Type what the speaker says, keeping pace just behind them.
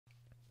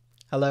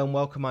Hello and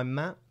welcome, I'm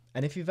Matt,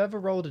 and if you've ever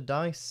rolled a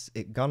dice,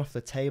 it gone off the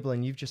table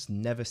and you've just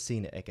never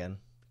seen it again,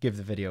 give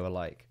the video a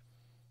like.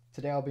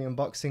 Today I'll be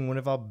unboxing one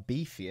of our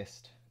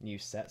beefiest new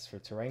sets for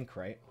Terrain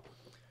Crate.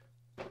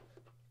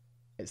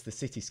 It's the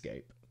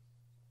Citiscape.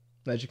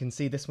 As you can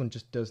see, this one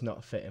just does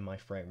not fit in my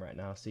frame right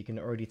now, so you can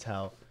already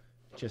tell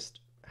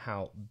just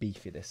how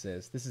beefy this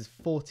is. This is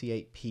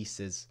 48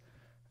 pieces,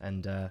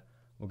 and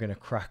we're going to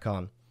crack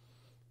on.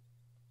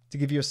 To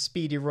give you a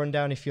speedy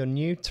rundown if you're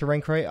new, Terrain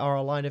Crate are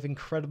a line of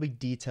incredibly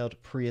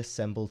detailed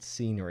pre-assembled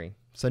scenery,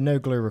 so no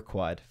glue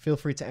required. Feel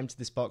free to empty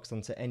this box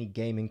onto any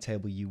gaming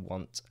table you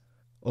want.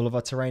 All of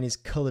our terrain is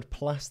coloured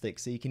plastic,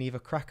 so you can either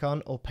crack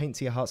on or paint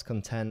to your heart's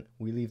content.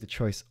 We leave the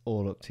choice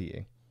all up to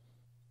you.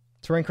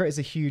 Terrain Crate is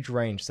a huge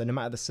range, so no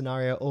matter the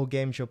scenario or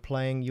games you're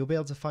playing, you'll be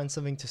able to find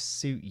something to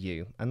suit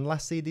you. And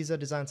lastly, these are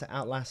designed to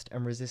outlast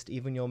and resist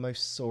even your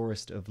most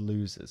sorest of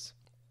losers.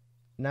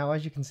 Now,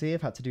 as you can see,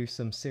 I've had to do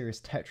some serious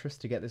Tetris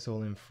to get this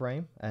all in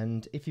frame,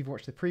 and if you've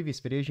watched the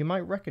previous videos, you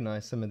might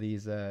recognise some of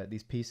these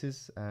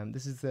pieces.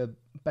 This is the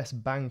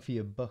best bang for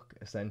your buck,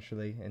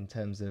 essentially, in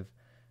terms of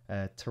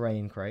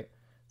Terrain Crate.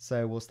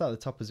 So we'll start at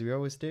the top as we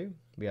always do.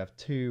 We have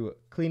 2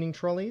 cleaning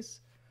trolleys,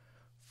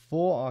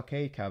 4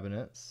 arcade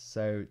cabinets,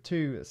 so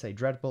 2 that say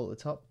Dreadbolt at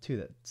the top, 2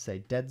 that say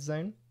Dead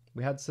Zone.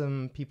 We had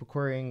some people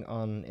querying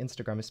on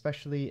Instagram,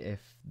 especially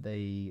if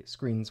the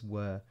screens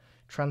were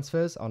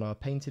transfers on our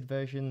painted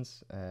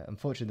versions.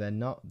 Unfortunately, they're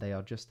not. They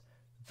are just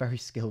very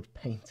skilled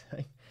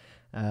painting.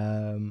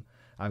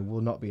 I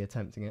will not be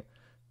attempting it.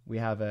 We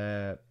have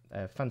a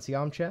fancy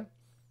armchair,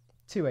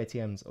 2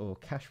 ATMs or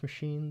cash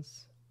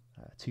machines,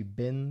 2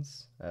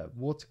 bins, a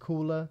water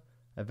cooler,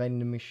 a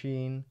vending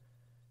machine,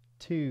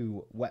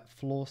 2 wet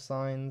floor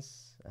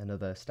signs,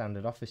 another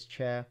standard office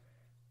chair,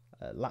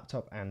 a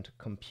laptop and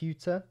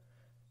computer,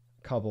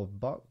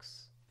 cardboard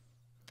box,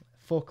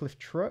 forklift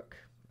truck,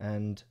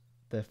 and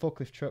the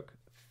forklift truck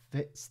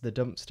fits the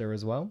dumpster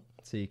as well,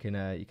 so you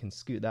can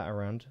scoot that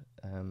around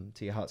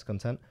to your heart's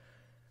content.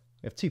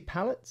 We have 2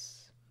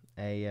 pallets,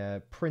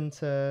 a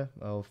printer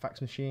or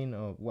fax machine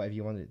or whatever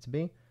you want it to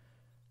be,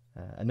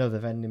 another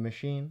vending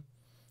machine.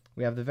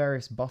 We have the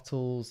various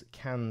bottles,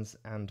 cans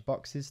and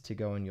boxes to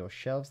go on your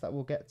shelves that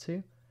we'll get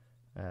to,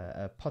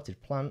 a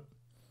potted plant,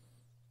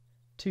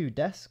 2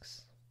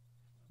 desks.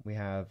 We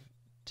have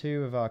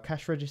 2 of our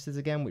cash registers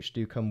again, which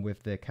do come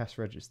with the cash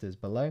registers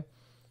below.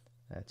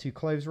 2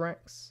 clothes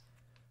racks,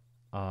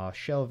 our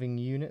shelving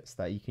units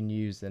that you can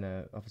use in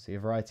obviously a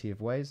variety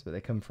of ways, but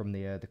they come from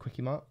the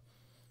Quickie Mart.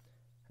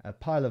 A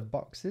pile of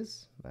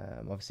boxes,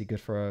 obviously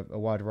good for a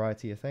wide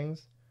variety of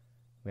things.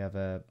 We have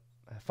a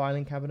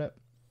filing cabinet,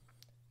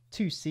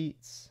 2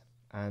 seats,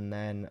 and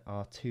then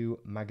our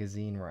 2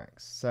 magazine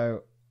racks.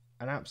 So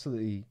an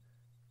absolutely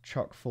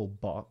chock full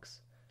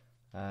box.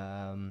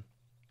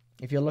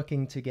 If you're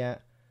looking to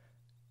get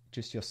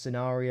just your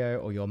scenario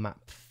or your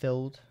map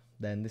filled,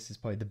 then this is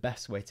probably the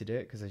best way to do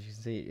it, because as you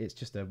can see, it's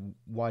just a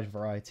wide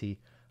variety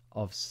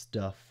of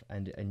stuff,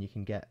 and you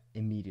can get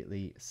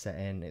immediately set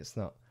in. It's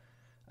not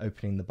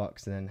opening the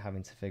box and then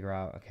having to figure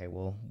out, okay,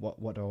 well,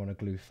 what do I want to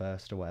glue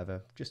first or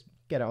whatever. Just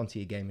get it onto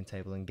your gaming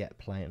table and get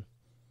playing.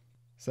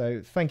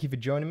 So thank you for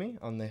joining me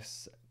on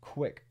this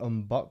quick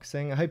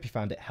unboxing. I hope you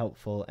found it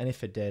helpful, and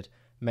if it did,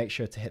 make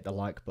sure to hit the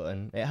like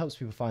button. It helps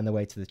people find their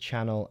way to the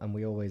channel, and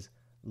we always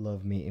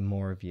love meeting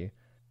more of you.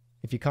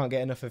 If you can't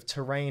get enough of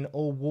terrain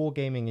or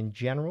wargaming in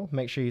general,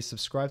 make sure you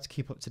subscribe to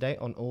keep up to date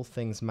on all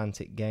things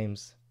Mantic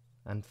games.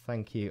 And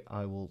thank you.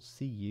 I will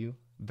see you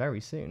very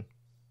soon.